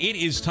It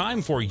is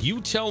time for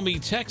You Tell Me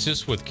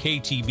Texas with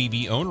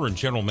KTBB owner and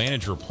general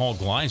manager Paul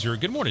Gleiser.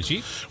 Good morning,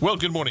 Chief. Well,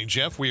 good morning,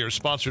 Jeff. We are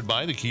sponsored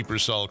by the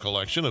Keepersall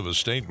Collection of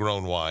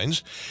estate-grown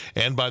wines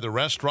and by the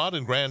restaurant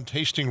and grand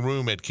tasting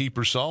room at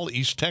Keepersall,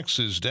 East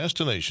Texas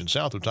destination,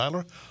 south of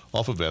Tyler,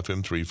 off of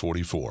FM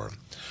 344.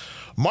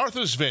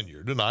 Martha's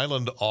Vineyard, an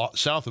island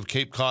south of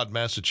Cape Cod,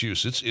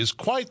 Massachusetts, is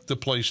quite the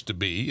place to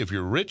be if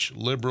you're rich,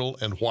 liberal,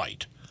 and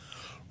white.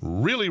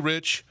 Really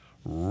rich,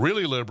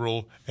 really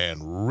liberal,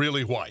 and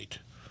really white.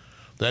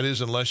 That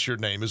is, unless your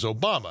name is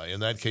Obama. In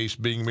that case,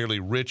 being merely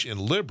rich and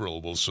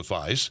liberal will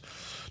suffice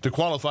to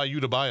qualify you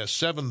to buy a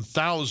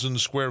 7,000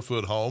 square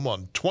foot home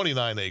on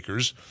 29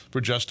 acres for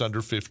just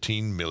under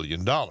 $15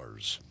 million.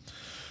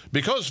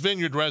 Because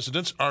Vineyard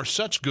residents are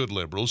such good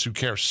liberals who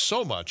care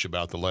so much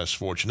about the less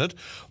fortunate,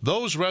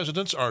 those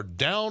residents are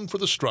down for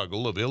the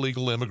struggle of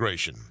illegal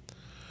immigration.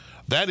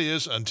 That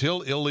is,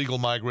 until illegal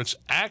migrants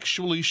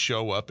actually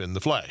show up in the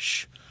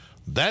flesh.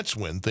 That's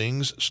when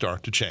things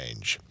start to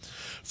change.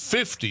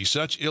 50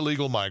 such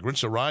illegal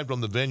migrants arrived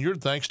on the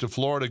Vineyard thanks to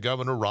Florida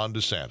Governor Ron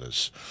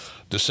DeSantis.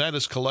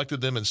 DeSantis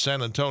collected them in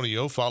San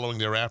Antonio following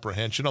their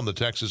apprehension on the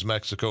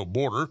Texas-Mexico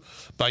border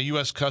by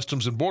U.S.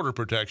 Customs and Border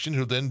Protection,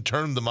 who then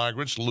turned the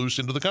migrants loose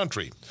into the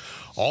country.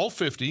 All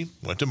 50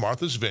 went to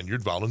Martha's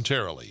Vineyard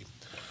voluntarily.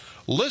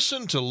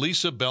 Listen to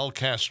Lisa Bell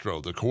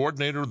Castro, the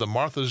coordinator of the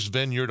Martha's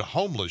Vineyard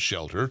homeless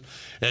shelter,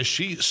 as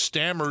she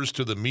stammers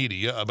to the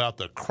media about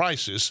the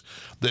crisis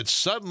that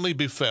suddenly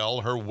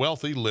befell her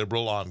wealthy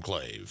liberal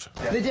enclave.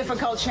 The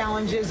difficult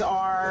challenges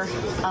are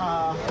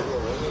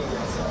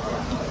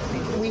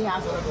we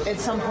have, at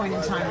some point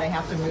in time, they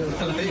have to move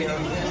from here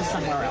to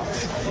somewhere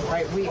else,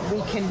 right? We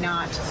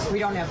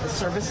don't have the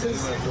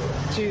services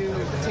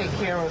to take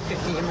care of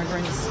 50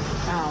 immigrants,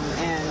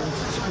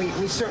 and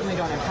we certainly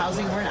don't have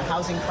housing. We're in a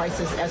housing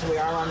crisis as we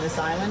are on this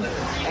island,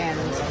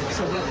 and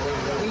so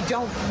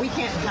we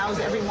can't house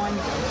everyone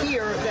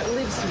here that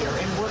lives here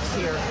and works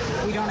here.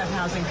 We don't have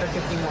housing for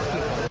 50 more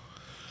people.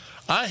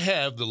 I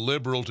have the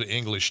Liberal to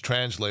English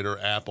Translator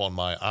app on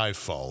my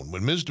iPhone.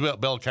 When Ms.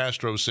 Bell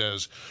Castro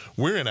says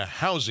we're in a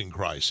housing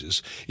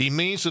crisis, he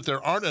means that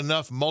there aren't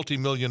enough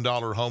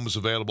multi-million-dollar homes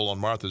available on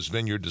Martha's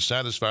Vineyard to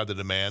satisfy the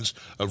demands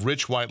of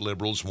rich white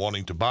liberals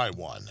wanting to buy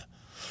one.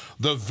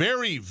 The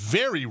very,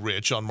 very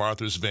rich on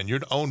Martha's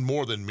Vineyard own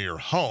more than mere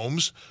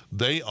homes.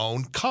 They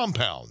own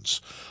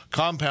compounds.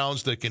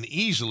 Compounds that can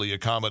easily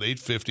accommodate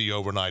 50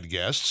 overnight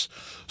guests,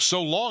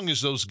 so long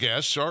as those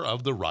guests are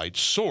of the right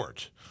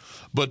sort.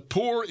 But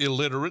poor,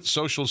 illiterate,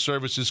 social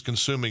services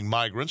consuming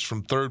migrants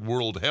from third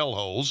world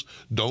hellholes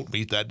don't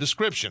meet that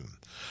description.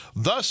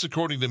 Thus,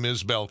 according to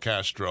Ms. Bell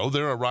Castro,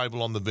 their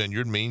arrival on the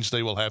Vineyard means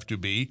they will have to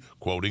be,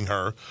 quoting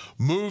her,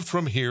 moved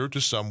from here to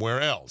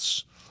somewhere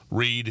else.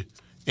 Read,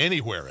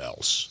 anywhere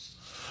else.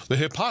 The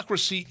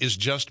hypocrisy is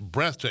just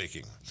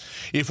breathtaking.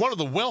 If one of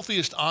the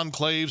wealthiest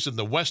enclaves in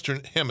the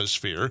Western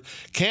Hemisphere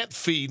can't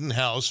feed and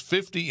house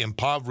 50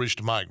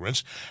 impoverished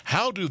migrants,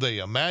 how do they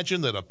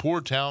imagine that a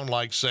poor town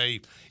like, say,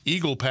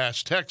 Eagle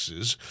Pass,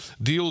 Texas,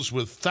 deals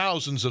with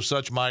thousands of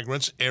such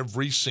migrants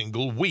every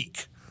single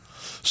week?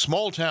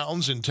 Small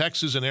towns in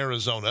Texas and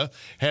Arizona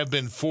have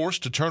been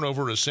forced to turn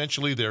over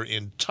essentially their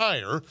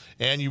entire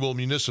annual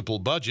municipal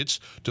budgets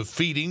to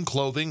feeding,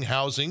 clothing,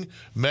 housing,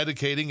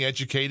 medicating,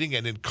 educating,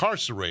 and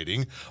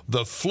incarcerating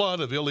the flood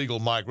of illegal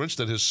migrants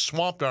that has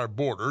swamped our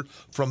border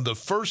from the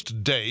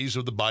first days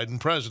of the Biden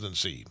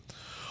presidency.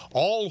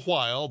 All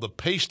while the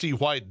pasty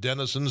white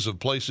denizens of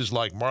places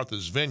like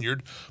Martha's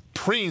Vineyard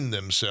preen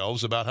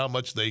themselves about how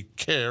much they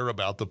care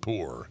about the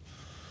poor.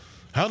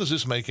 How does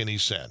this make any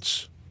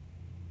sense?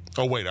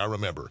 Oh, wait, I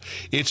remember.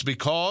 It's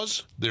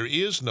because there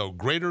is no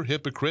greater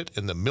hypocrite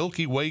in the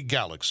Milky Way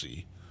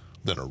galaxy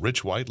than a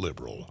rich white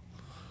liberal.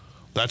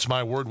 That's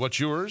my word.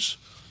 What's yours?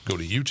 Go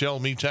to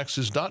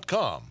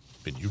youtellmetexas.com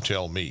and you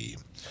tell me.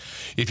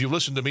 If you've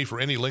listened to me for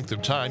any length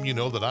of time, you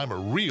know that I'm a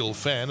real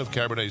fan of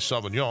Cabernet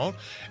Sauvignon,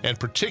 and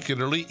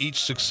particularly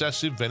each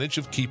successive vintage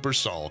of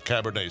Keepersall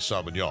Cabernet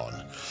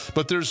Sauvignon.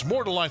 But there's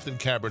more to life than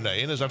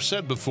Cabernet, and as I've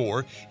said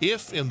before,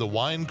 if in the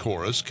wine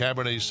chorus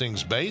Cabernet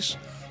sings bass,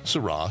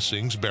 Syrah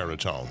sings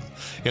baritone.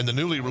 In the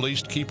newly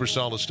released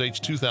Keepersall Estates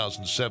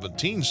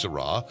 2017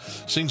 Syrah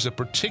sings a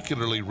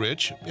particularly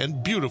rich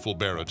and beautiful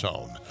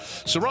baritone.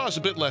 Syrah is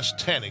a bit less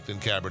tannic than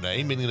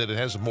Cabernet, meaning that it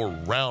has a more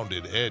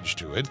rounded edge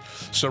to it.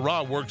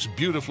 Syrah works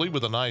beautifully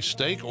with a nice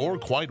steak or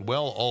quite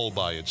well all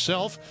by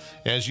itself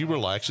as you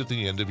relax at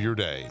the end of your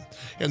day.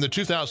 And the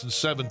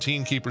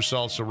 2017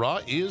 Keepersall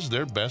Syrah is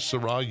their best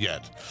Syrah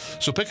yet.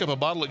 So pick up a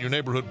bottle at your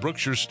neighborhood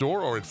Brookshire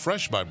store or at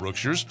Fresh by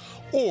Brookshire's,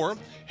 or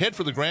head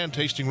for the grand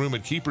tasting room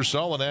at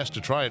Keepersall and ask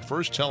to try it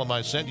first. Tell them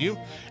I sent you.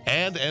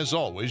 And as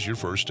always, your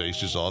first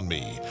taste is on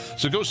me.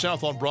 So go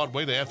south on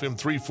Broadway to FM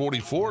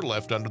 344,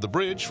 left under the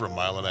bridge for a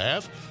mile and a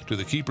half to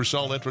the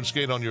Keepersall entrance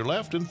gate on your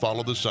left, and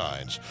follow the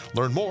signs.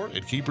 Learn more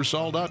at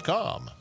keepersall.com.